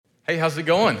Hey, how's it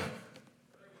going?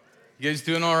 You guys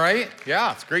doing all right?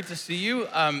 Yeah, it's great to see you.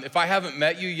 If I haven't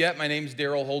met you yet, my name's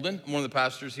Daryl Holden. I'm one of the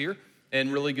pastors here,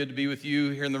 and really good to be with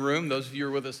you here in the room. Those of you who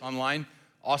are with us online,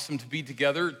 awesome to be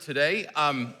together today.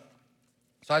 So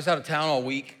I was out of town all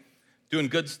week doing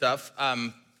good stuff.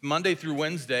 Monday through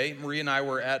Wednesday, Marie and I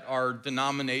were at our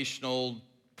denominational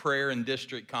prayer and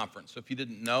district conference. So if you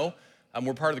didn't know,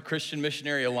 we're part of the Christian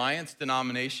Missionary Alliance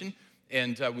denomination,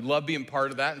 and we love being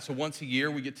part of that. And so once a year,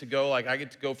 we get to go, I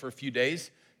get to go for a few days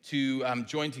to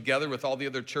join together with all the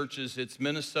other churches. It's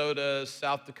Minnesota,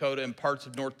 South Dakota, and parts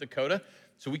of North Dakota.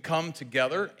 So we come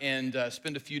together and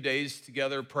spend a few days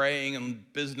together praying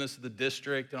and business of the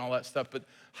district and all that stuff. But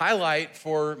highlight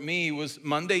for me was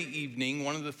Monday evening.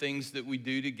 One of the things that we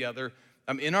do together,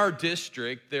 in our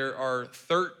district, there are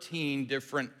 13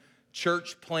 different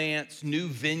church plants, new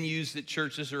venues that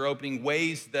churches are opening,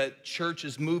 ways that church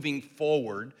is moving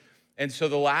forward. And so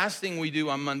the last thing we do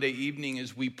on Monday evening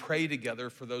is we pray together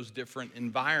for those different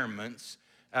environments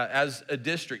as a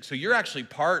district. So you're actually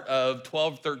part of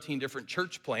 12, 13 different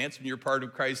church plants, and you're part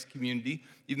of Christ's community,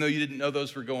 even though you didn't know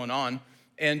those were going on.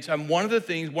 And one of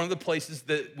the places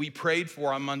that we prayed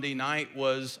for on Monday night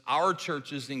was our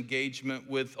church's engagement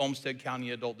with Olmsted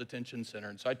County Adult Detention Center.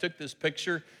 And so I took this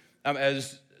picture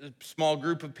as a small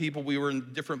group of people. We were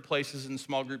in different places and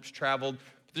small groups traveled.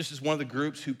 This is one of the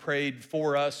groups who prayed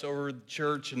for us over the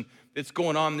church, and it's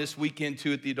going on this weekend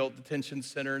too at the Adult Detention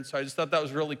Center. And so I just thought that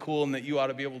was really cool and that you ought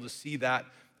to be able to see that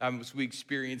as we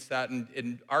experienced that.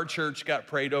 And our church got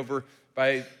prayed over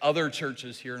by other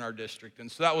churches here in our district.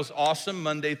 And so that was awesome,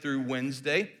 Monday through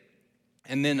Wednesday.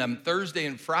 And then Thursday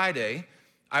and Friday,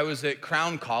 I was at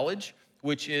Crown College,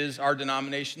 which is our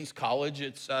denomination's college.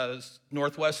 It's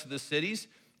northwest of the cities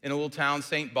in a little town,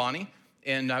 St. Bonnie.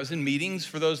 And I was in meetings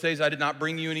for those days. I did not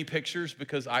bring you any pictures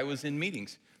because I was in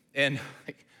meetings. And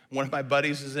one of my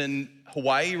buddies is in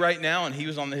Hawaii right now, and he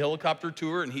was on the helicopter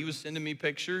tour, and he was sending me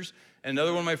pictures. And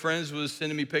another one of my friends was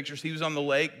sending me pictures. He was on the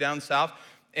lake down south,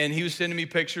 and he was sending me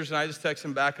pictures, and I just texted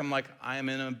him back. I'm like, I am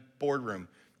in a boardroom,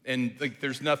 and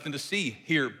there's nothing to see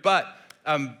here. But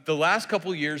the last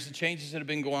couple of years, the changes that have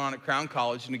been going on at Crown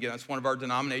College, and again, that's one of our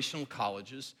denominational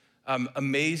colleges,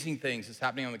 amazing things that's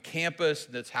happening on the campus,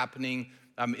 that's happening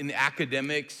in the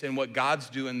academics, and what God's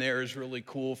doing there is really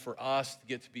cool for us to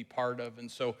get to be part of.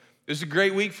 And so it was a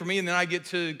great week for me, and then I get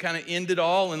to kind of end it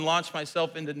all and launch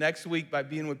myself into next week by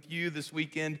being with you this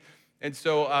weekend. And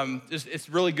so it's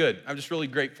really good. I'm just really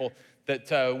grateful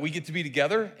that we get to be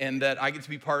together and that I get to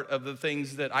be part of the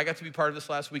things that I got to be part of this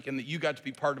last week and that you got to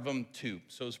be part of them too.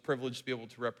 So it's a privilege to be able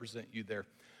to represent you there.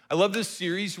 I love this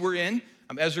series we're in.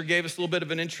 Ezra gave us a little bit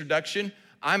of an introduction.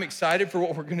 I'm excited for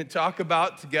what we're going to talk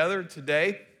about together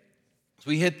today. As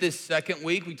we hit this second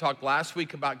week, we talked last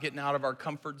week about getting out of our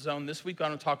comfort zone. This week, I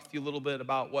want to talk with you a little bit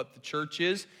about what the church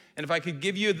is. And if I could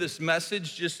give you this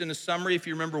message just in a summary, if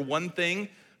you remember one thing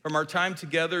from our time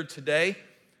together today,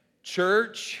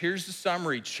 church, here's the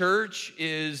summary. Church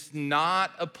is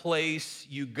not a place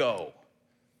you go.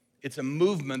 It's a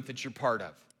movement that you're part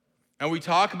of. And we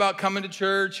talk about coming to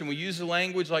church, and we use the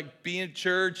language like being at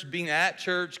church, being at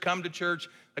church, come to church.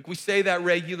 Like we say that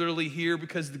regularly here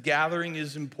because the gathering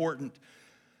is important.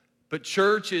 But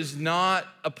church is not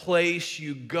a place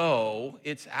you go.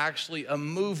 It's actually a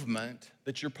movement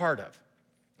that you're part of.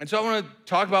 And so I want to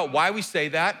talk about why we say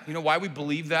that, why we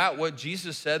believe that, what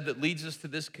Jesus said that leads us to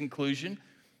this conclusion.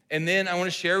 And then I want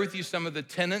to share with you some of the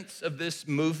tenets of this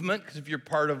movement, because if you're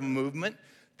part of a movement,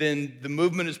 then the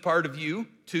movement is part of you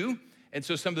too. And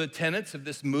so some of the tenets of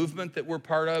this movement that we're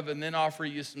part of, and then offer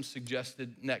you some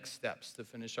suggested next steps to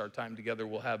finish our time together.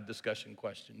 We'll have discussion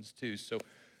questions too. So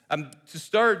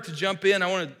to jump in, I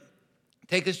want to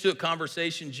take us to a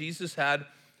conversation Jesus had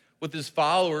with his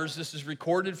followers. This is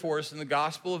recorded for us in the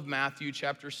Gospel of Matthew,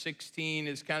 chapter 16.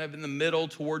 It's kind of in the middle,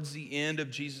 towards the end of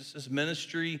Jesus'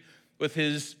 ministry with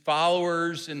his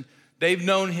followers. And they've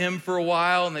known him for a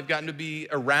while, and they've gotten to be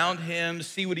around him,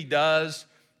 see what he does,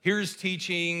 hear his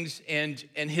teachings, and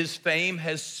his fame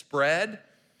has spread.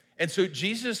 And so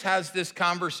Jesus has this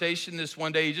conversation this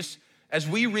one day. As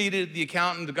we read it, the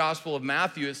account in the Gospel of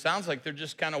Matthew, it sounds like they're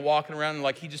just kind of walking around and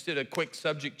like he just did a quick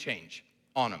subject change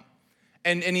on them.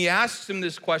 And he asks him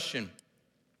this question.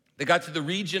 They got to the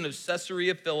region of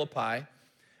Caesarea Philippi,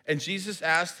 and Jesus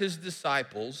asked his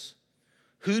disciples,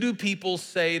 "Who do people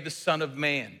say the Son of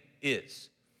Man is?"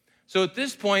 So at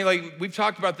this point, like we've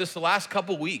talked about this the last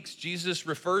couple weeks, Jesus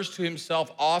refers to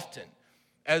himself often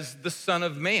as the Son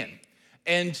of Man.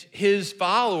 And his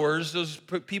followers, those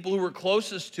people who were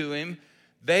closest to him,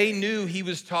 they knew he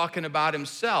was talking about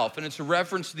himself. And it's a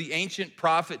reference to the ancient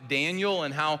prophet Daniel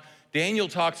and how Daniel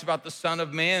talks about the Son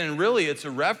of Man, and really it's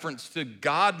a reference to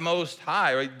God Most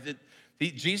High, right?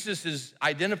 Jesus is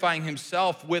identifying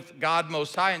himself with God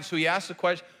Most High, and so he asks the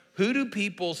question, who do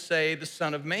people say the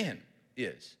Son of Man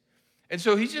is? And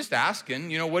so he's just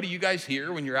asking, what do you guys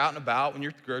hear when you're out and about, when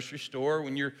you're at the grocery store,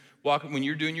 when you're walking, when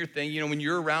you're doing your thing, when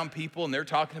you're around people and they're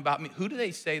talking about me, who do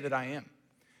they say that I am?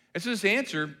 And so this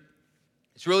answer,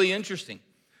 it's really interesting.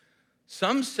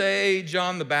 Some say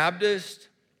John the Baptist,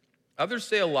 others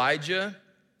say Elijah,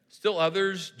 still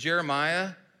others,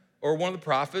 Jeremiah, or one of the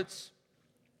prophets.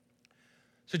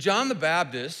 So John the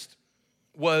Baptist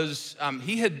was,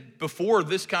 before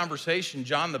this conversation,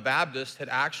 John the Baptist had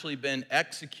actually been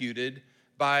executed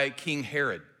by King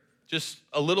Herod, just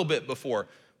a little bit before,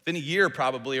 within a year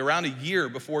probably, around a year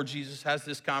before Jesus has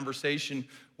this conversation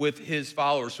with his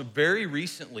followers. So very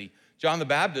recently, John the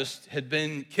Baptist had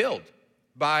been killed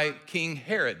by King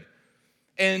Herod.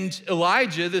 And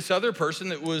Elijah, this other person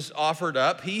that was offered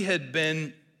up, he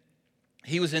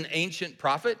was an ancient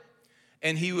prophet,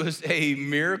 and he was a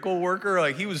miracle worker.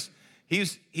 Like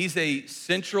he's a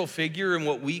central figure in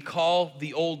what we call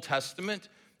the Old Testament.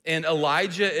 And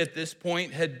Elijah at this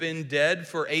point had been dead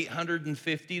for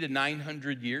 850 to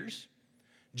 900 years.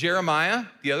 Jeremiah,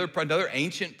 another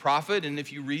ancient prophet, and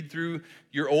if you read through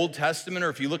your Old Testament, or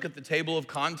if you look at the table of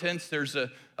contents, there's a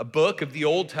book of the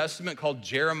Old Testament called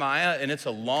Jeremiah, and it's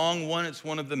a long one. It's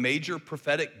one of the major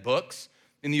prophetic books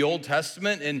in the Old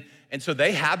Testament, and so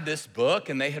they had this book,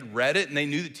 and they had read it, and they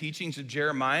knew the teachings of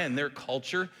Jeremiah and their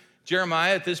culture.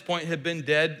 Jeremiah at this point had been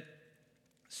dead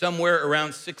somewhere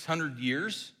around 600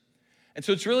 years. And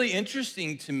so it's really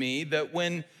interesting to me that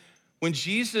when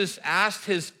Jesus asked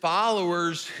his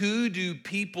followers, who do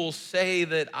people say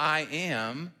that I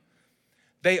am?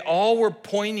 They all were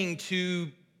pointing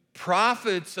to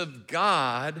prophets of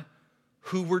God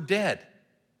who were dead.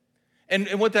 And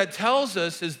what that tells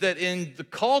us is that in the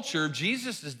culture,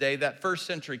 Jesus' day, that first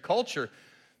century culture,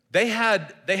 they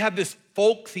had this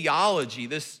folk theology,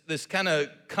 this kind of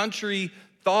country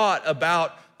thought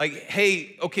about like,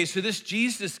 hey, okay, so this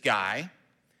Jesus guy,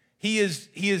 he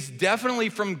is definitely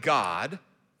from God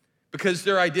because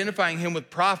they're identifying him with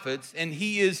prophets, and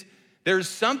there's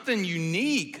something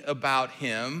unique about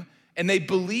him, and they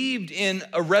believed in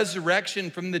a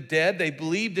resurrection from the dead. They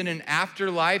believed in an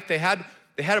afterlife. They had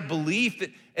a belief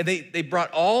that, and they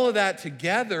brought all of that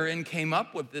together and came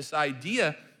up with this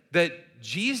idea that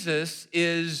Jesus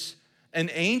is an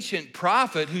ancient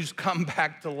prophet who's come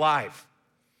back to life.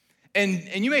 And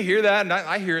you may hear that, and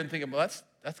I hear it and think, well,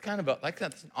 that's kind of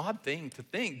that's an odd thing to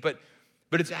think, but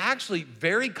it's actually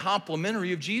very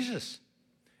complimentary of Jesus.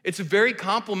 It's a very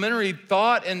complimentary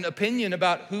thought and opinion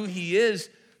about who he is,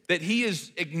 that he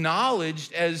is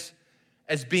acknowledged as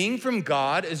being from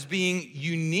God, as being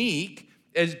unique,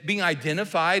 as being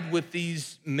identified with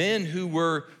these men who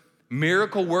were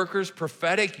miracle workers,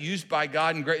 prophetic, used by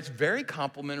God and great. It's a very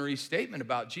complimentary statement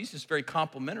about Jesus, very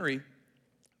complimentary,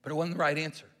 but it wasn't the right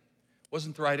answer. It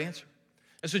wasn't the right answer.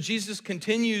 And so Jesus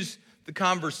continues the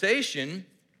conversation.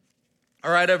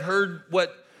 All right, I've heard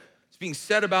what's being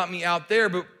said about me out there,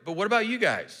 but what about you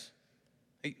guys?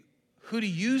 Who do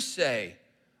you say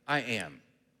I am?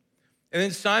 And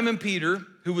then Simon Peter,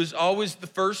 who was always the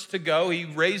first to go, he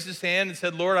raised his hand and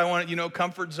said, Lord, I want,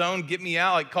 comfort zone, get me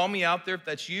out, like call me out there if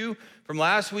that's you. From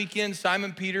last weekend,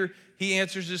 Simon Peter, he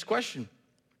answers this question.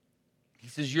 He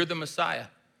says, you're the Messiah,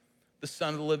 the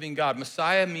Son of the living God.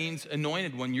 Messiah means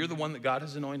anointed one. You're the one that God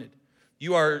has anointed.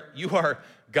 You are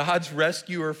God's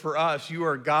rescuer for us. You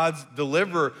are God's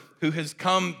deliverer who has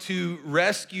come to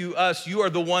rescue us. You are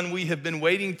the one we have been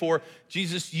waiting for.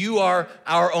 Jesus, you are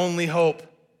our only hope.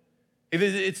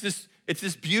 It's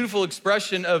this beautiful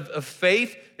expression of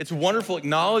faith. It's a wonderful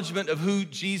acknowledgement of who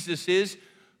Jesus is.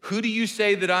 Who do you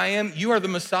say that I am? You are the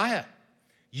Messiah.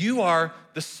 You are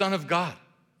the Son of God.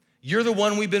 You're the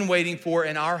one we've been waiting for,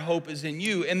 and our hope is in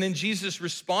you. And then Jesus,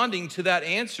 responding to that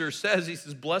answer, he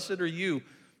says, blessed are you,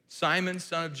 Simon,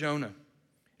 son of Jonah.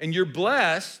 And you're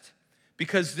blessed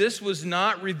because this was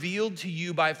not revealed to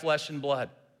you by flesh and blood.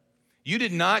 You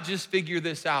did not just figure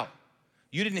this out.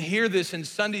 You didn't hear this in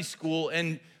Sunday school,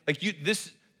 and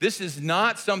this is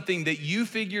not something that you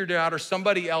figured out or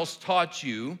somebody else taught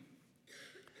you.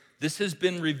 This has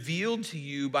been revealed to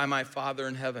you by my Father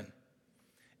in heaven.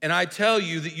 And I tell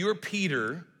you that you're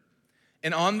Peter,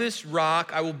 and on this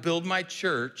rock I will build my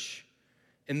church,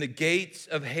 and the gates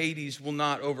of Hades will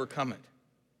not overcome it.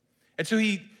 And so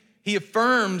he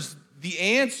affirms the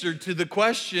answer to the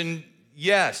question,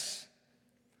 yes,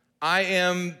 I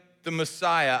am the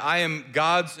Messiah. I am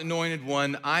God's anointed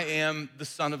one. I am the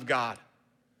Son of God.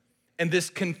 And this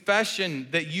confession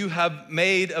that you have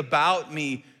made about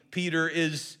me, Peter,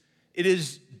 is It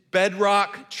is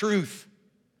bedrock truth.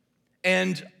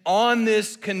 And on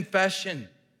this confession,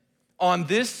 on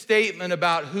this statement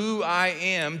about who I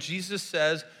am, Jesus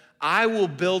says, I will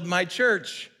build my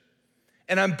church.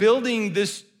 And I'm building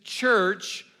this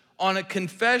church on a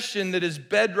confession that is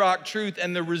bedrock truth.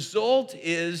 And the result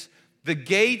is the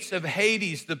gates of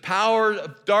Hades, the power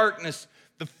of darkness,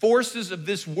 the forces of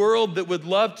this world that would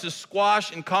love to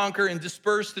squash and conquer and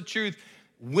disperse the truth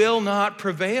will not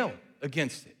prevail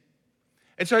against it.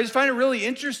 And so I just find it really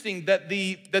interesting that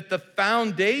the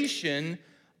foundation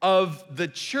of the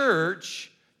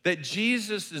church that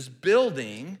Jesus is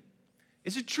building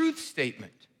is a truth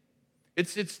statement.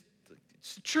 It's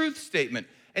a truth statement.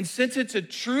 And since it's a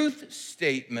truth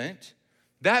statement,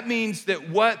 that means that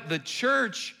what the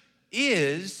church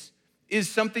is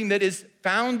something that is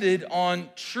founded on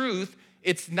truth.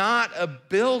 It's not a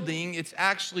building, it's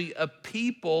actually a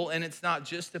people, and it's not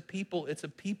just a people, it's a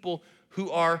people who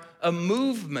are a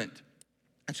movement.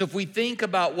 And so if we think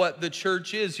about what the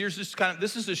church is,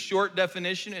 this is a short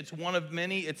definition. It's one of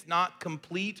many. It's not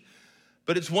complete,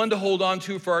 but it's one to hold on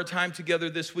to for our time together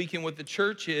this week. And what the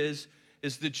church is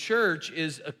the church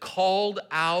is a called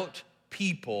out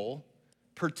people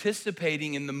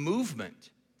participating in the movement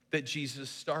that Jesus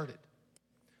started.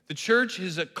 The church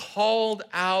is a called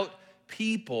out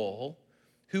people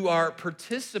who are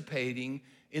participating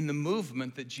in the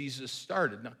movement that Jesus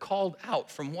started. Now, called out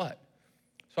from what?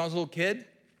 So I was a little kid,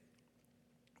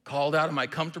 called out of my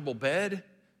comfortable bed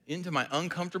into my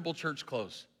uncomfortable church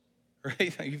clothes,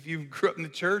 right? If you grew up in the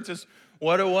church, that's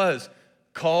what it was.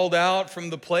 Called out from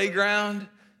the playground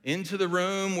into the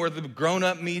room where the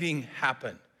grown-up meeting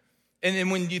happened. And then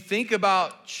when you think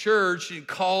about church, you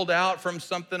called out from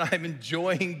something I'm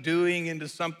enjoying doing into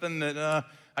something that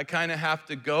I kind of have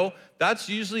to go. That's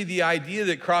usually the idea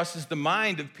that crosses the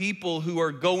mind of people who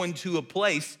are going to a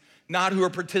place, not who are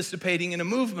participating in a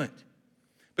movement.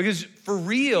 Because for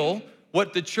real,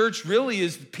 what the church really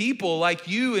is, people like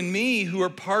you and me who are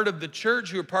part of the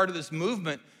church, who are part of this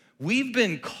movement, we've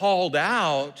been called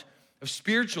out of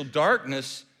spiritual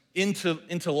darkness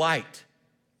into light.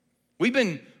 We've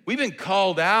been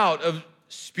called out of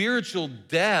spiritual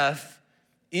death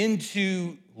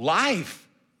into life.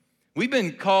 We've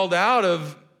been called out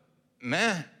of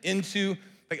into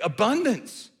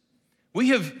abundance. We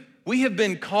have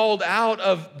been called out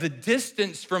of the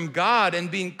distance from God and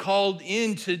being called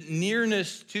into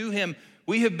nearness to Him.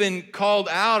 We have been called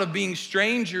out of being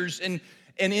strangers and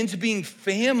into being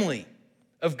family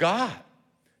of God.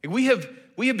 We have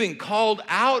been called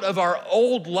out of our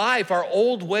old life, our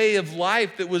old way of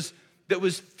life that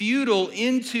was futile,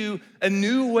 into a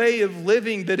new way of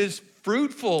living that is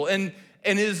fruitful and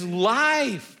is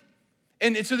life.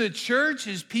 And so the church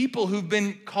is people who've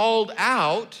been called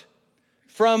out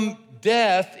from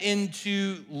death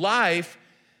into life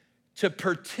to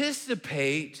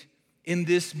participate in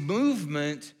this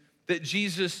movement that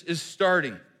Jesus is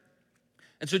starting.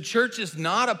 And so church is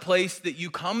not a place that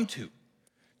you come to.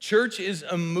 Church is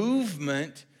a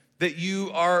movement that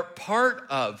you are part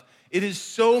of. It is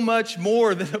so much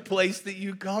more than a place that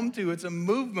you come to. It's a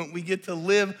movement we get to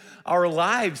live our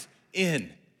lives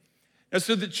in. And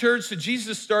so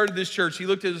Jesus started this church. He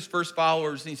looked at his first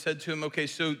followers and he said to him, okay,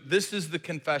 so this is the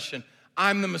confession.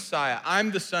 I'm the Messiah.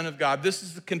 I'm the Son of God. This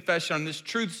is the confession on this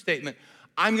truth statement.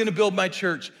 I'm gonna build my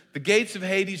church. The gates of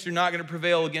Hades are not gonna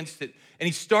prevail against it. And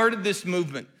he started this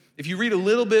movement. If you read a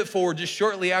little bit forward, just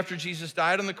shortly after Jesus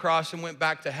died on the cross and went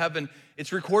back to heaven,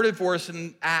 it's recorded for us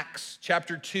in Acts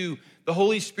chapter 2. The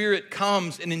Holy Spirit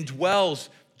comes and indwells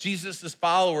Jesus'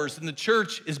 followers, and the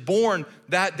church is born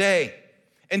that day.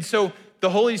 And so the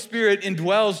Holy Spirit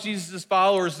indwells Jesus'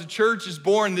 followers. The church is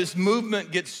born. This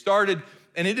movement gets started.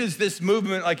 And it is this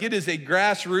movement, like it is a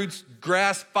grassroots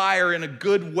grass fire in a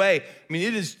good way. I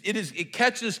mean, it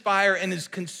catches fire and is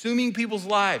consuming people's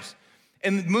lives.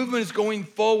 And the movement is going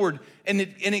forward, and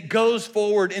it goes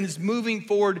forward and is moving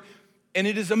forward. And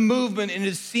it is a movement, and it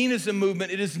is seen as a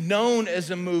movement. It is known as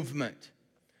a movement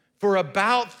for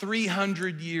about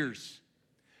 300 years.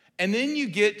 And then you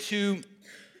get to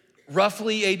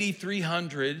roughly AD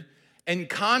 300, and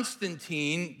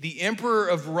Constantine, the emperor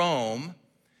of Rome,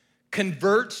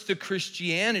 converts to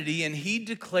Christianity, and he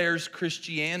declares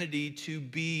Christianity to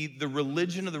be the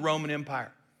religion of the Roman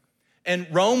Empire. And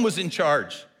Rome was in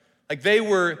charge.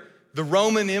 The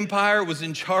Roman Empire was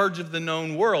in charge of the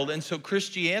known world. And so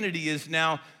Christianity is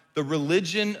now the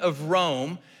religion of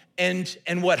Rome. And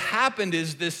what happened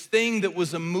is this thing that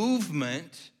was a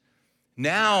movement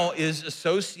now is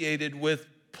associated with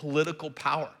political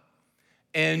power.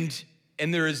 And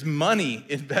there is money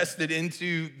invested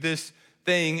into this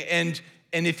thing. And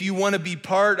And if you want to be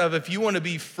if you want to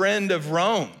be friend of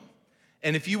Rome,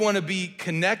 and if you want to be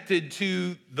connected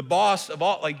to the boss of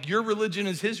all, like your religion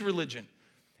is his religion.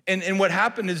 And what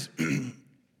happened is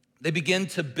they began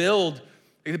to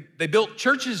they built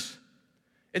churches.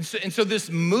 And so this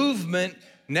movement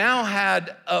now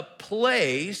had a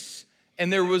place,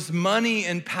 and there was money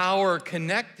and power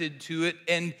connected to it,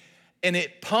 and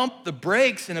it pumped the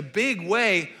brakes in a big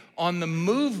way on the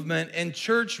movement, and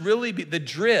church really, the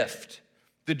drift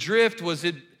was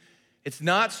it's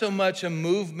not so much a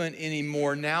movement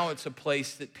anymore. Now it's a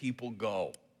place that people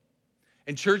go.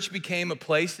 And church became a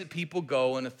place that people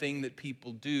go and a thing that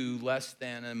people do, less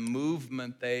than a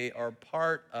movement they are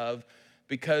part of,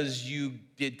 because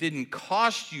it didn't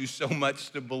cost you so much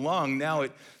to belong. Now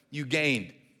you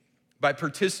gained by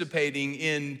participating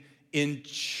in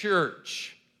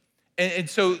church. And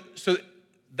so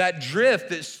that drift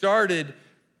that started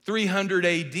 300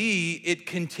 AD, it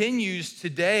continues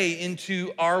today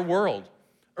into our world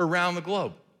around the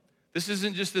globe. This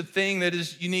isn't just a thing that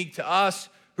is unique to us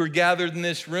who are gathered in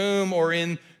this room or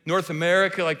in North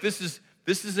America. Like this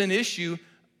is an issue.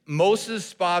 Most of the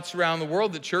spots around the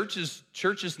world, the church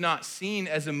is not seen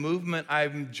as a movement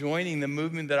I'm joining, the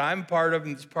movement that I'm part of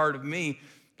and it's part of me,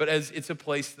 but as it's a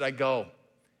place that I go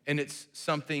and it's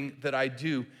something that I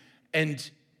do.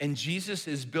 And Jesus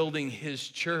is building his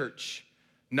church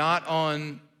not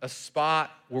on a spot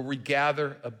where we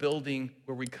gather, a building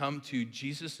where we come to.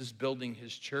 Jesus is building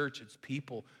his church. It's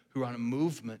people who are on a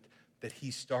movement that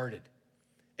he started.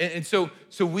 And so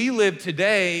we live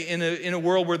today in a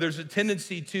world where there's a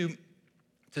tendency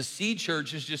to see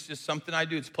church as just as something I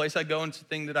do. It's a place I go and it's a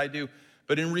thing that I do.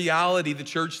 But in reality, the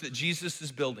church that Jesus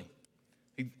is building,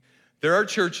 there are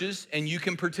churches and you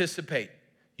can participate.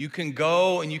 You can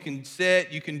go and you can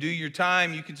sit, you can do your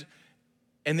time,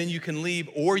 and then you can leave,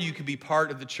 or you can be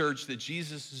part of the church that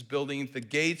Jesus is building. The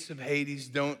gates of Hades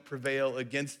don't prevail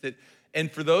against it.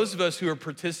 And for those of us who are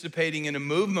participating in a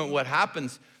movement, what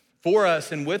happens for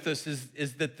us and with us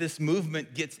is that this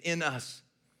movement gets in us.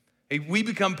 We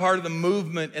become part of the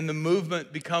movement, and the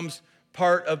movement becomes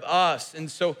part of us. And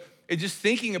so, just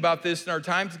thinking about this in our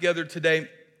time together today,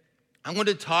 I want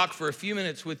to talk for a few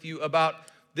minutes with you about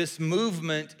this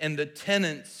movement and the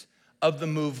tenets of the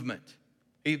movement.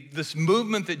 This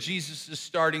movement that Jesus is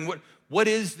starting, what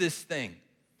is this thing?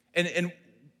 And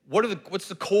what's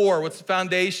the core? What's the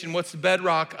foundation? What's the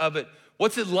bedrock of it?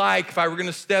 What's it like if I were going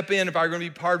to step in, if I were going to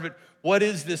be part of it? What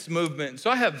is this movement? So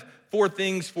I have 4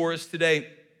 things for us today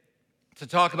to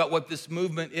talk about what this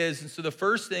movement is. And so the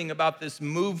first thing about this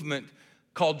movement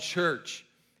called church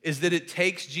is that it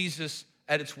takes Jesus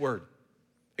at its word.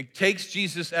 It takes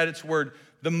Jesus at its word.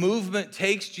 The movement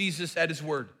takes Jesus at his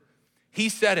word. He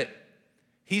said it.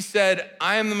 He said,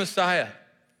 I am the Messiah.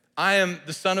 I am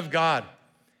the Son of God.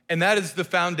 And that is the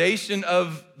foundation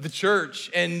of the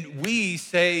church. And we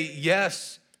say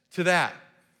yes to that.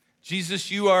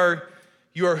 Jesus, you are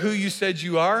who you said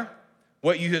you are.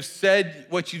 What you've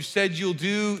said you'll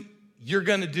do, you're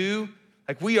gonna do.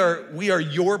 Like we are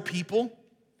your people.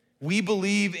 We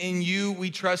believe in you, we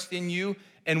trust in you.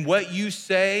 And what you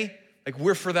say, like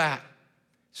we're for that.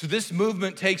 So this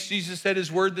movement takes Jesus at his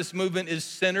word. This movement is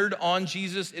centered on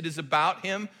Jesus. It is about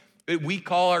him. We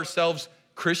call ourselves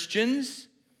Christians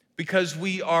because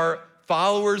we are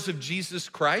followers of Jesus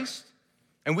Christ,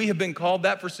 and we have been called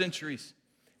that for centuries.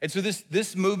 And so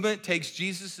this movement takes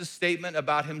Jesus' statement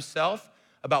about himself,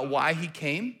 about why he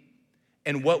came,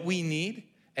 and what we need,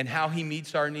 and how he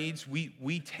meets our needs.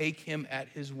 We take him at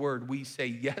his word. We say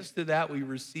yes to that, we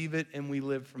receive it, and we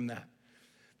live from that.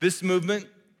 This movement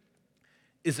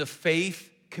is a faith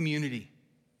community.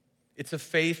 It's a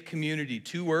faith community.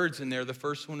 2 words in there. The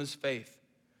first one is faith.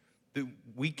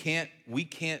 We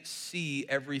can't see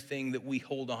everything that we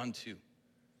hold on to.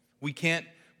 We can't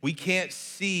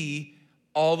see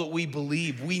all that we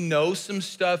believe. We know some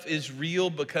stuff is real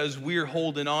because we're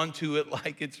holding on to it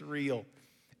like it's real.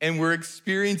 And we're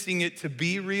experiencing it to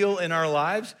be real in our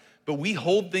lives, but we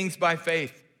hold things by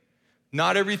faith.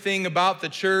 Not everything about the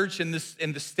church and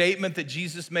the statement that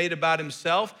Jesus made about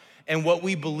himself and what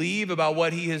we believe about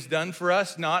what he has done for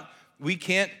us,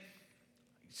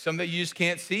 some that you just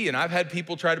can't see. And I've had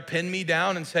people try to pin me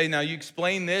down and say, now you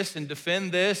explain this and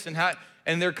defend this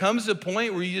and there comes a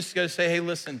point where you just gotta say, hey,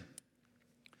 listen,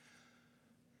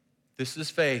 this is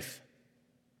faith.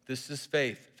 This is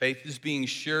faith. Faith is being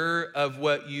sure of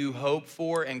what you hope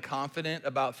for and confident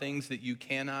about things that you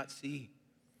cannot see.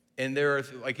 And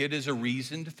it is a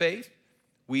reasoned faith.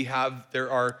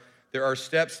 There are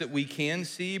steps that we can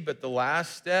see, but the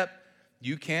last step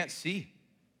you can't see.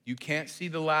 You can't see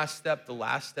the last step. The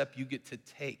last step you get to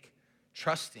take,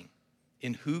 trusting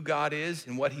in who God is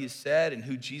and what he has said and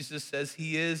who Jesus says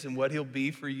he is and what he'll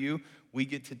be for you, we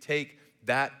get to take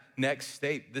that next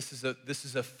step. This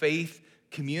is a faith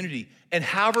community. And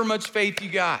however much faith you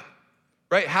got,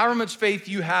 right? However much faith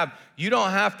you have, you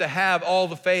don't have to have all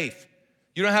the faith.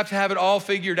 You don't have to have it all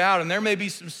figured out. And there may be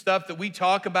some stuff that we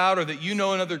talk about or that you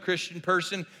know another Christian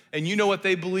person and you know what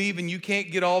they believe and you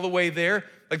can't get all the way there.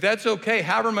 Like, that's okay.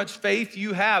 However much faith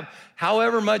you have,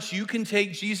 however much you can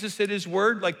take Jesus at his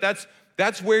word, like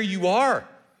that's where you are.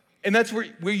 And that's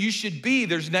where you should be.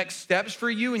 There's next steps for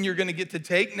you, and you're gonna get to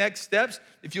take next steps.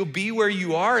 If you'll be where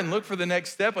you are and look for the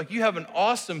next step, like, you have an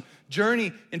awesome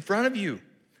journey in front of you.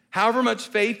 However much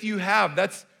faith you have,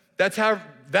 that's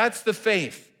the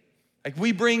faith. Like,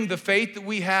 we bring the faith that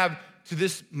we have to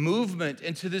this movement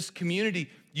and to this community.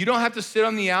 You don't have to sit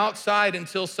on the outside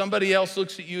until somebody else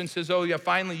looks at you and says, oh yeah,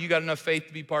 finally you got enough faith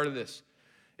to be part of this.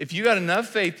 If you got enough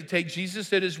faith to take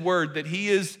Jesus at his word, that he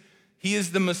is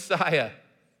the Messiah,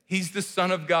 he's the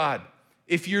Son of God.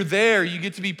 If you're there, you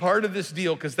get to be part of this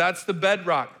deal because that's the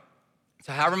bedrock.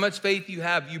 So however much faith you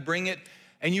have, you bring it,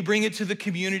 and you bring it to the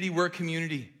community. We're a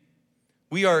community.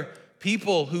 We are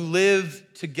people who live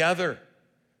together,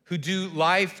 who do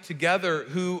life together,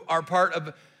 who are part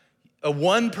of a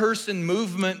one-person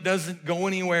movement. Doesn't go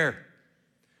anywhere.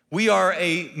 We are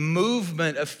a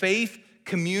movement, a faith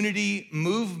community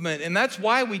movement. And that's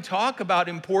why we talk about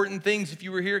important things. If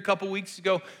you were here a couple weeks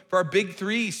ago for our Big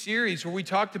Three series, where we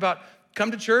talked about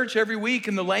come to church every week,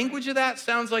 and the language of that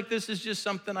sounds like this is just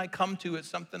something I come to, it's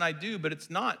something I do, but it's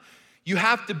not. You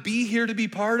have to be here to be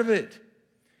part of it,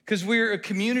 because we're a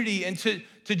community. And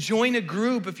to join a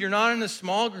group, if you're not in a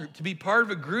small group, to be part of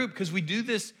a group, because we do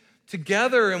this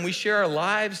together and we share our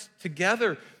lives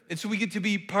together. And so we get to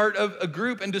be part of a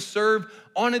group and to serve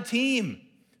on a team,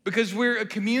 because we're a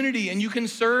community. And you can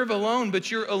serve alone, but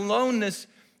your aloneness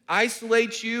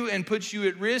isolates you and puts you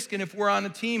at risk. And if we're on a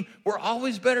team, we're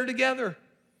always better together.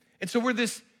 And so we're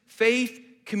this faith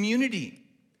community.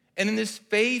 And in this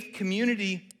faith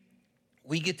community,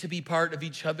 we get to be part of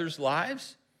each other's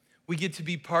lives. We get to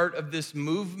be part of this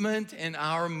movement, and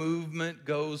our movement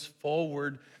goes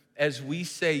forward as we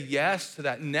say yes to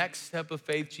that next step of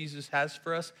faith Jesus has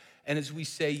for us, and as we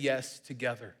say yes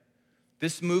together.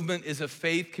 This movement is a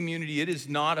faith community. It is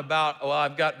not about, oh,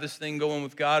 I've got this thing going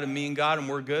with God and me and God and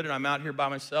we're good and I'm out here by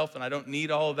myself and I don't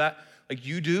need all of that. Like,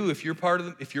 you do if you're part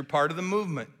of the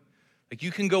movement. Like,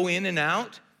 you can go in and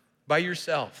out by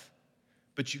yourself,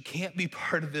 but you can't be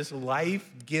part of this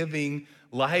life-giving,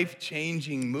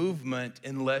 life-changing movement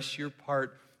unless you're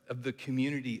part of the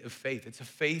community of faith. It's a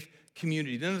faith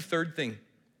community. Then the third thing,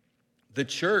 the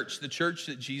church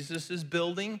that Jesus is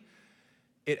building,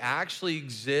 it actually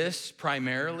exists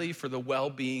primarily for the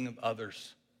well-being of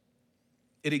others.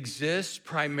 It exists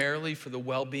primarily for the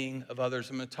well-being of others.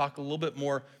 I'm going to talk a little bit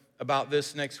more about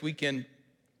this next weekend.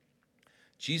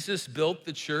 Jesus built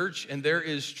the church, and there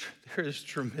is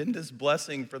tremendous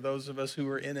blessing for those of us who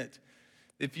are in it.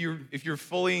 If you're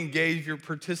fully engaged, you're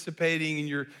participating,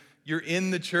 and you're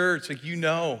in the church, like, you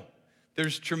know,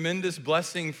 there's tremendous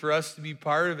blessing for us to be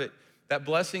part of it. That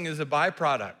blessing is a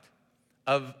byproduct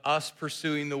of us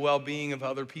pursuing the well-being of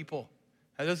other people.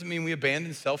 That doesn't mean we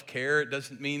abandon self-care. It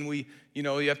doesn't mean you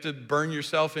have to burn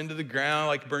yourself into the ground,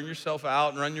 like burn yourself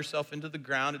out and run yourself into the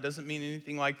ground. It doesn't mean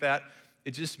anything like that.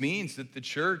 It just means that the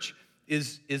church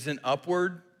is an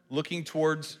upward looking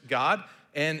towards God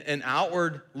and an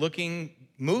outward looking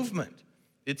movement.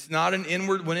 It's not an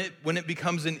inward, when it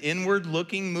becomes an inward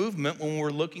looking movement, when we're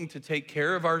looking to take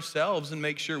care of ourselves and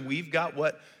make sure we've got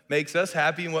what makes us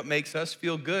happy and what makes us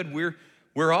feel good,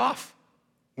 we're off.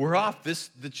 We're off.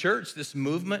 The church, this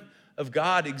movement of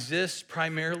God, exists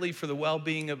primarily for the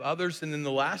well-being of others. And then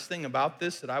the last thing about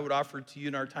this that I would offer to you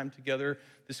in our time together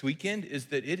this weekend is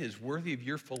that it is worthy of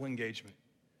your full engagement.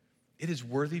 It is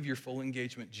worthy of your full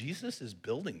engagement. Jesus is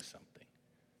building something.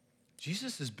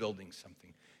 Jesus is building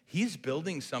something. He's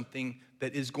building something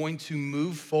that is going to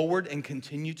move forward and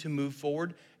continue to move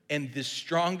forward. And the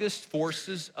strongest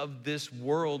forces of this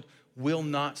world will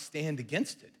not stand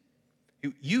against it.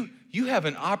 You have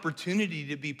an opportunity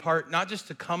to be part, not just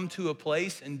to come to a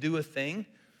place and do a thing.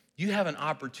 You have an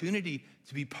opportunity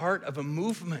to be part of a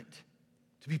movement,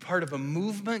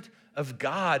 of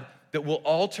God that will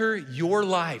alter your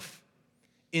life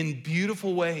in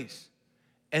beautiful ways,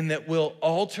 and that will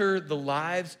alter the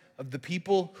lives of the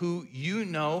people who you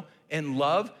know and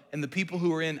love, and the people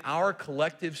who are in our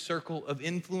collective circle of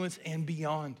influence and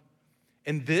beyond.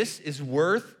 And this is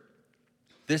worth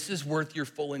your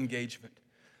full engagement.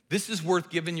 This is worth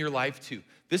giving your life to.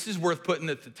 This is worth putting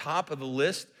at the top of the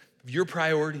list of your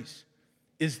priorities,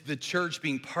 is the church,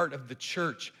 being part of the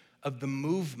church, of the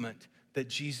movement that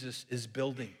Jesus is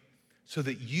building so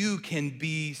that you can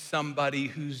be somebody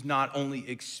who's not only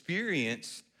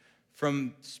experienced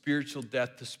from spiritual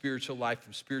death to spiritual life,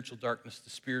 from spiritual darkness to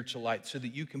spiritual light, so that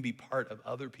you can be part of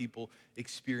other people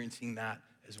experiencing that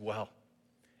as well.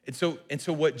 And so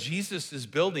what Jesus is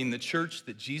building, the church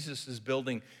that Jesus is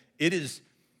building, it is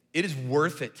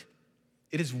worth it.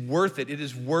 It is worth it. It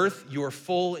is worth your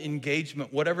full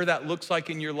engagement, whatever that looks like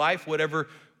in your life, whatever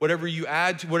you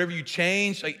add to, whatever you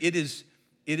change, like it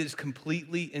is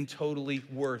completely and totally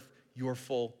worth your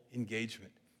full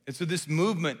engagement. And so this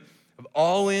movement of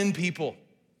all-in people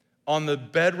on the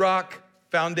bedrock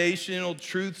foundational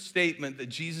truth statement that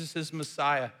Jesus is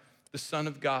Messiah, the Son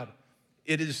of God,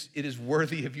 it is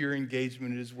worthy of your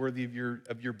engagement. It is worthy of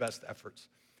your best efforts.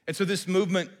 And so this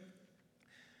movement,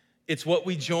 it's what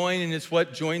we join and it's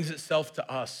what joins itself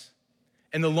to us.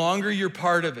 And the longer you're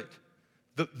part of it,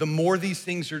 the more these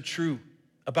things are true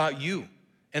about you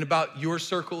and about your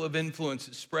circle of influence.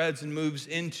 It spreads and moves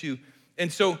into.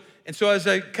 And so as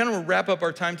I kind of wrap up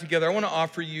our time together, I want to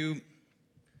offer you,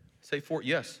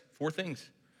 four things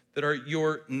that are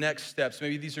your next steps.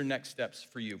 Maybe these are next steps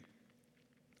for you.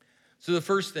 So the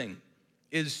first thing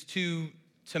is to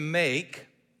make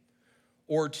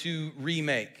or to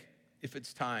remake, if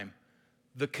it's time,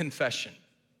 the confession,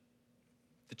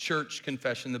 the church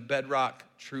confession, the bedrock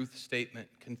truth statement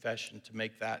confession, to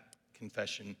make that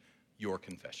confession your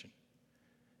confession.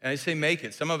 And I say make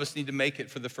it. Some of us need to make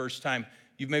it for the first time.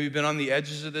 You've maybe been on the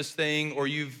edges of this thing, or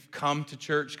you've come to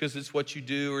church because it's what you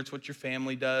do, or it's what your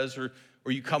family does, or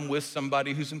you come with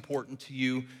somebody who's important to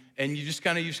you, and you just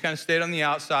kind of stayed on the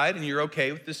outside, and you're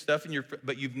okay with this stuff,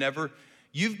 but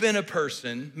you've been a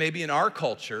person, maybe in our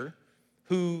culture,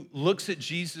 who looks at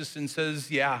Jesus and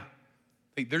says, yeah,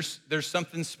 like there's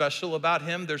something special about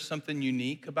him, there's something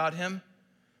unique about him,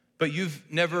 but you've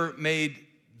never made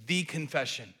the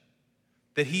confession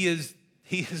that he is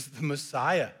the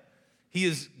Messiah. He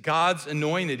is God's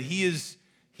anointed. He is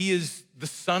the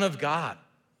Son of God.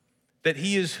 That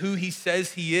he is who he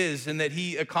says he is, and that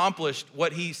he accomplished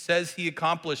what he says he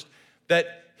accomplished,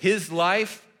 that his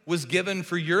life was given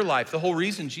for your life. The whole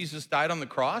reason Jesus died on the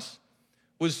cross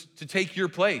was to take your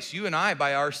place. You and I,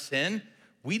 by our sin,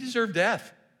 we deserve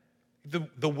death.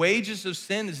 The wages of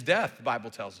sin is death, the Bible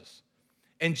tells us.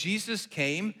 And Jesus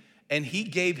came and he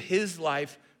gave his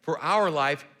life for our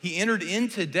life. He entered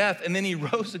into death, and then he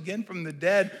rose again from the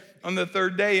dead on the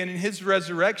third day. And in his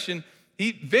resurrection,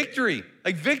 victory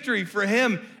for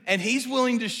him. And he's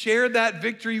willing to share that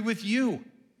victory with you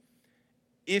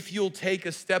if you'll take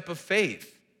a step of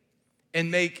faith and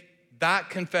make that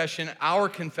confession, our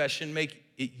confession, make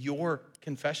it your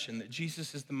confession that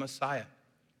Jesus is the Messiah.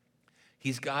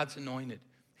 He's God's anointed.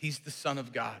 He's the Son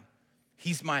of God.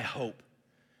 He's my hope.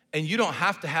 And you don't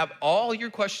have to have all your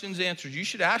questions answered. You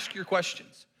should ask your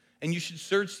questions, and you should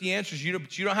search the answers.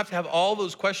 But you don't have to have all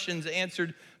those questions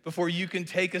answered before you can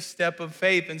take a step of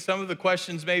faith. And some of the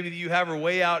questions maybe that you have are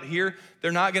way out here.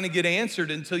 They're not going to get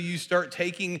answered until you start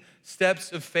taking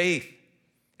steps of faith.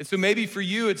 And so maybe for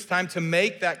you, it's time to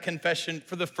make that confession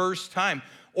for the first time.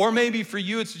 Or maybe for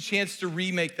you, it's a chance to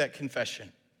remake that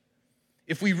confession.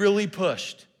 If we really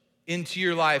pushed into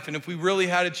your life, and if we really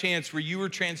had a chance where you were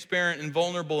transparent and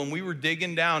vulnerable, and we were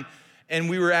digging down, and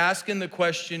we were asking the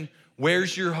question,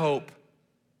 where's your hope?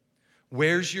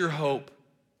 Where's your hope?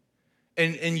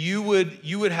 And you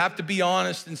would have to be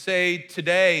honest and say,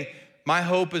 today, my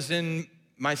hope is in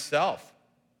myself.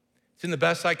 It's in the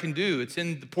best I can do. It's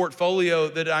in the portfolio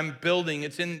that I'm building.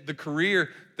 It's in the career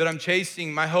that I'm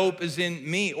chasing. My hope is in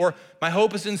me, or my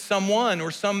hope is in someone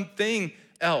or something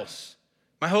else.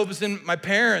 My hope is in my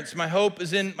parents. My hope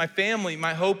is in my family.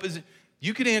 My hope is,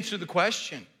 you could answer the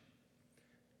question.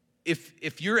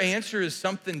 If your answer is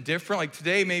something different, like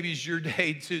today maybe is your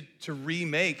day to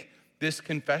remake this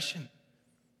confession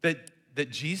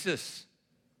that Jesus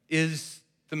is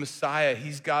the Messiah.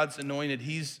 He's God's anointed.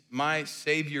 He's my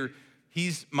Savior.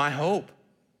 He's my hope.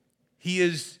 He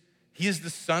is the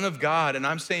Son of God, and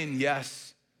I'm saying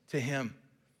yes to him.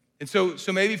 And so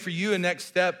maybe for you, a next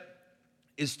step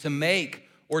is to make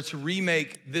or to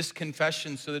remake this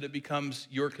confession so that it becomes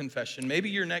your confession. Maybe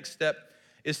your next step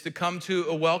is to come to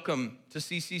a welcome to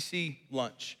CCC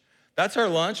lunch. That's our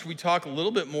lunch. We talk a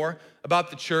little bit more about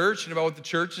the church and about what the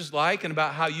church is like and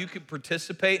about how you could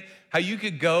participate, how you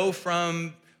could go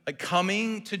from like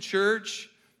coming to church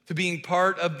to being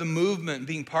part of the movement,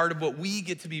 being part of what we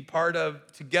get to be part of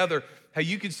together, how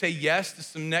you could say yes to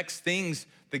some next things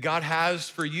that God has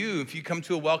for you if you come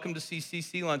to a Welcome to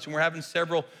CCC lunch. And we're having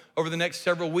several over the next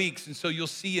several weeks. And so you'll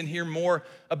see and hear more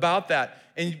about that.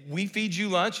 And we feed you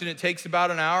lunch, and it takes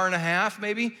about an hour and a half,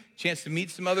 maybe, chance to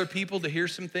meet some other people, to hear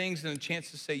some things, and a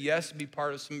chance to say yes and be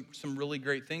part of some really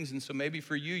great things. And so maybe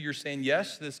for you, you're saying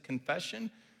yes to this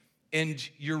confession, and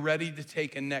you're ready to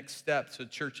take a next step. So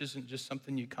church isn't just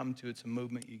something you come to, it's a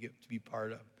movement you get to be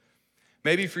part of.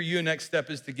 Maybe for you, a next step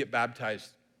is to get baptized.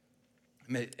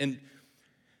 And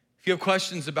if you have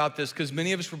questions about this, because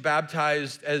many of us were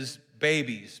baptized as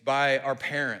babies by our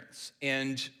parents,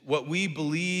 and what we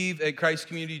believe at Christ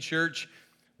Community Church,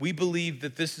 we believe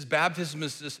that baptism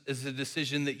is a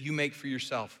decision that you make for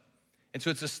yourself. And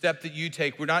so it's a step that you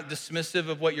take. We're not dismissive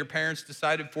of what your parents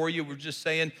decided for you. We're just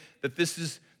saying that this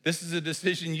is a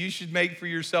decision you should make for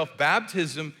yourself.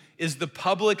 Baptism is the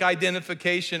public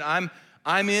identification.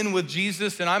 I'm in with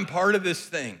Jesus, and I'm part of this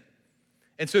thing.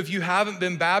 And so if you haven't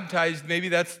been baptized, maybe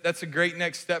that's a great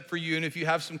next step for you. And if you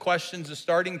have some questions, the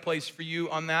starting place for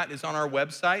you on that is on our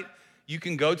website. You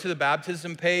can go to the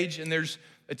baptism page, and there's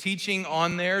a teaching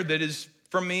on there that is,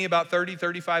 from me, about 30,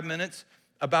 35 minutes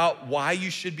about why you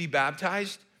should be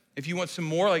baptized. If you want some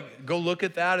more, go look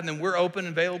at that, and then we're open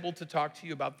and available to talk to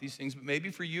you about these things. But maybe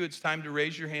for you, it's time to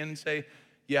raise your hand and say,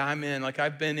 yeah, I'm in.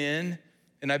 I've been in,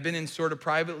 and I've been in sort of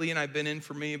privately, and I've been in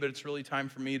for me, but it's really time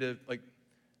for me to,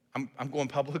 I'm going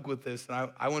public with this,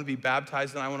 and I want to be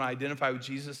baptized, and I want to identify with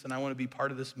Jesus, and I want to be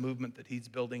part of this movement that he's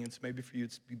building. And so maybe for you,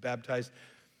 it's to be baptized.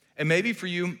 And maybe for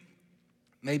you,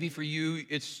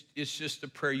 it's just a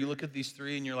prayer. You look at these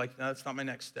three, and you're like, no, that's not my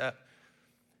next step.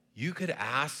 You could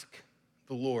ask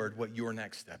the Lord what your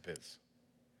next step is.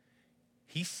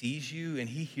 He sees you, and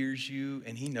he hears you,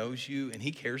 and he knows you, and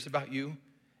he cares about you,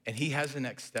 and he has a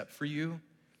next step for you.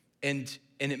 And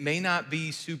it may not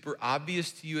be super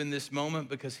obvious to you in this moment,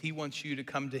 because he wants you to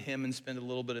come to him and spend a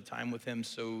little bit of time with him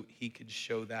so he could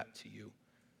show that to you.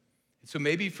 And so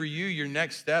maybe for you, your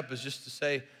next step is just to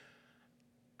say,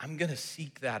 I'm going to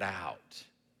seek that out.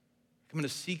 I'm going to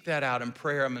seek that out in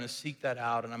prayer. I'm going to seek that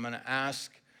out, and I'm going to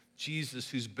ask Jesus,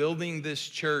 who's building this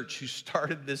church, who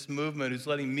started this movement, who's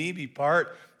letting me be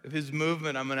part of his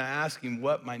movement. I'm going to ask him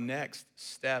what my next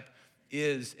step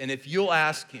is. And if you'll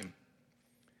ask him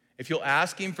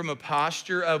from a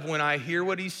posture of, when I hear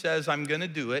what he says, I'm going to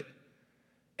do it,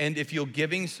 and if you'll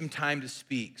give him some time to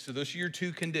speak. So those are your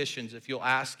two conditions. If you'll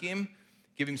ask him,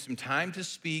 give him some time to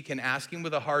speak, and ask him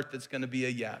with a heart that's going to be a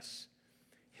yes,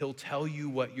 he'll tell you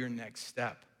what your next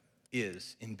step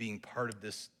is in being part of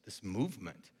this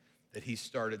movement that he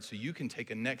started, so you can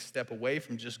take a next step away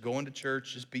from just going to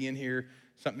church, just being here,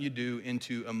 something you do,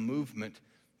 into a movement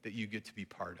that you get to be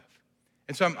part of.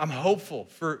 And so I'm hopeful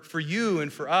for you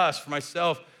and for us, for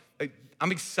myself.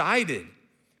 I'm excited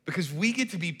because we get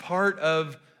to be part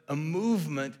of a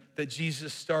movement that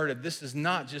Jesus started. This is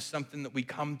not just something that we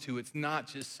come to. It's not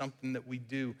just something that we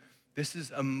do. This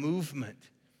is a movement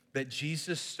that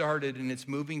Jesus started, and it's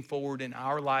moving forward in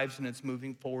our lives, and it's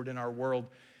moving forward in our world.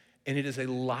 And it is a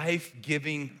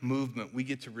life-giving movement. We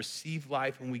get to receive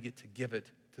life, and we get to give it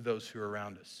to those who are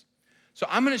around us. So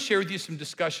I'm going to share with you some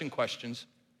discussion questions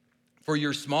for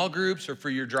your small groups, or for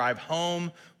your drive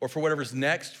home, or for whatever's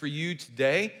next for you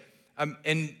today. And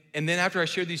then after I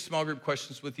share these small group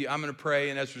questions with you, I'm going to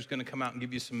pray, and Ezra's going to come out and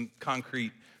give you some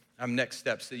concrete next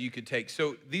steps that you could take.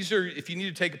 So these are, if you need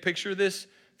to take a picture of this,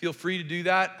 feel free to do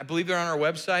that. I believe they're on our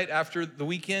website after the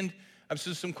weekend.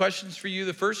 So some questions for you.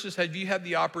 The first is, have you had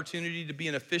the opportunity to be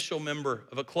an official member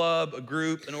of a club, a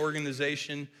group, an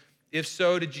organization? If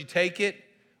so, did you take it?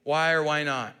 Why or why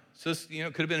not? So this,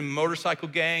 it could have been a motorcycle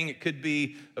gang. It could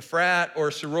be a frat or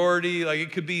a sorority.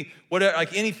 It could be whatever,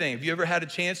 anything. Have you ever had a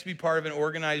chance to be part of an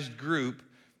organized group?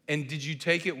 And did you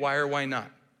take it? Why or why not?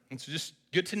 And so just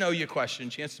get to know you question,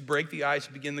 chance to break the ice,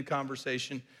 begin the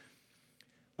conversation.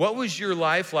 What was your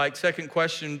life like? Second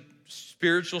question,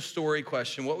 spiritual story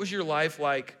question. What was your life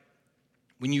like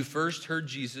when you first heard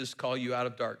Jesus call you out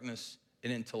of darkness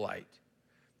and into light?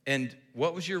 And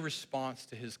what was your response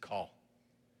to his call?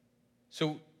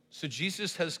 So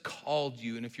Jesus has called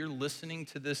you, and if you're listening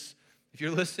to this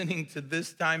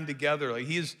time together,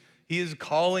 he is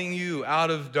calling you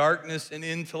out of darkness and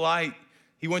into light.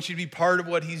 He wants you to be part of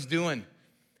what he's doing.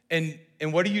 And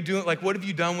what are you doing? What have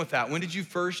you done with that? When did you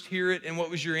first hear it, and what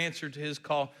was your answer to his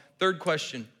call? Third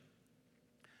question,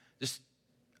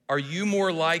 are you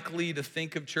more likely to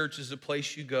think of church as a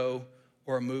place you go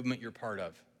or a movement you're part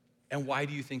of? And why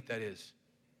do you think that is?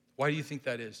 Why do you think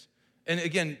that is? And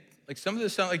again, some of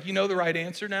this sound like you know the right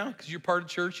answer now because you're part of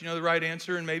church, you know the right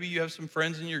answer, and maybe you have some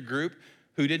friends in your group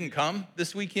who didn't come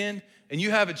this weekend, and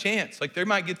you have a chance. They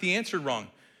might get the answer wrong.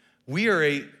 We are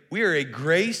a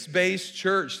grace-based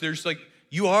church. There's like,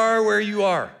 you are where you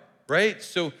are, right?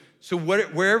 So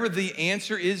wherever the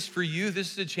answer is for you,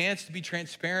 this is a chance to be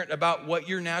transparent about what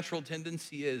your natural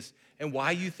tendency is and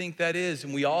why you think that is.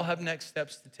 And we all have next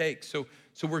steps to take. So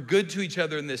we're good to each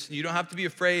other in this. And you don't have to be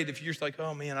afraid if you're just like,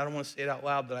 oh man, I don't want to say it out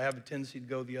loud that I have a tendency to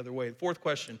go the other way. The fourth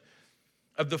question,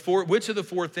 which of the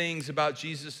four things about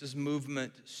Jesus'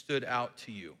 movement stood out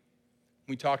to you?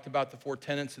 We talked about the four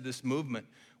tenets of this movement.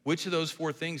 Which of those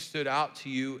four things stood out to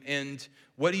you, and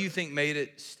what do you think made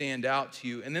it stand out to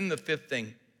you? And then the fifth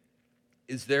thing,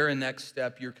 is there a next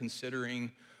step you're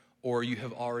considering or you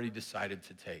have already decided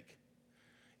to take?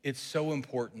 It's so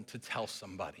important to tell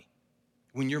somebody.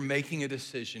 When you're making a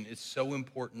decision, it's so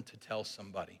important to tell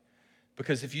somebody.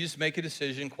 Because if you just make a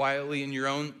decision quietly in your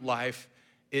own life,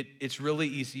 it's really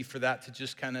easy for that to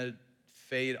just kind of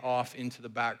fade off into the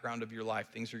background of your life.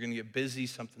 Things are going to get busy,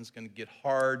 something's going to get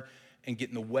hard and get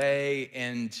in the way,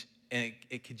 and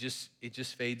it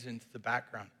just fades into the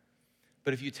background.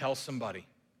 But if you tell somebody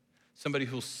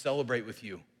who'll celebrate with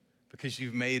you because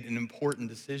you've made an important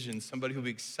decision, somebody who'll be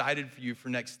excited for you for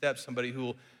next steps, somebody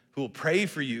who will pray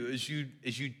for you as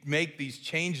you make these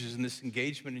changes in this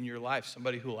engagement in your life,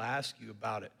 somebody who will ask you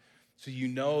about it. So you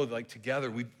know, like together,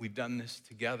 we've done this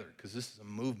together because this is a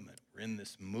movement. We're in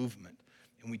this movement,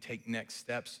 and we take next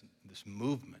steps in this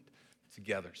movement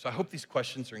together. So I hope these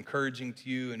questions are encouraging to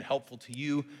you and helpful to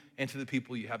you and to the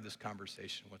people you have this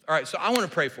conversation with. All right, so I want to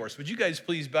pray for us. Would you guys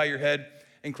please bow your head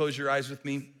and close your eyes with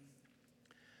me?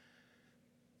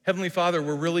 Heavenly Father,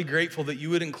 we're really grateful that you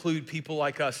would include people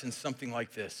like us in something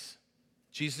like this.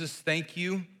 Jesus, thank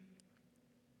you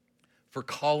for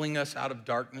calling us out of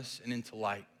darkness and into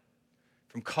light,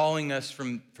 from calling us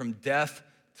from death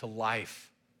to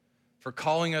life, for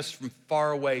calling us from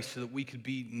far away so that we could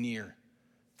be near.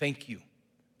 Thank you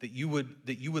that you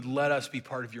would let us be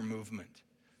part of your movement.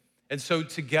 And so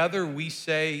together we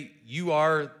say, you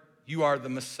are the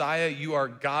Messiah, you are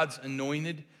God's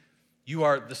anointed, you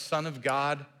are the Son of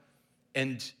God,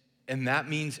 and that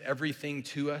means everything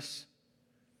to us.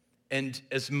 And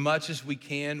as much as we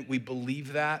can, we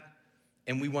believe that,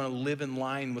 and we want to live in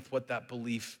line with what that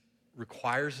belief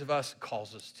requires of us,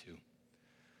 calls us to.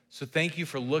 So thank you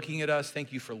for looking at us,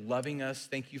 thank you for loving us,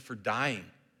 thank you for dying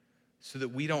so that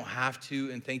we don't have to,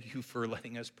 and thank you for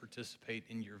letting us participate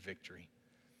in your victory.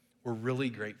 We're really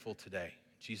grateful today.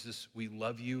 Jesus, we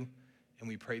love you, and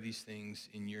we pray these things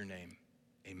in your name.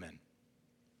 Amen.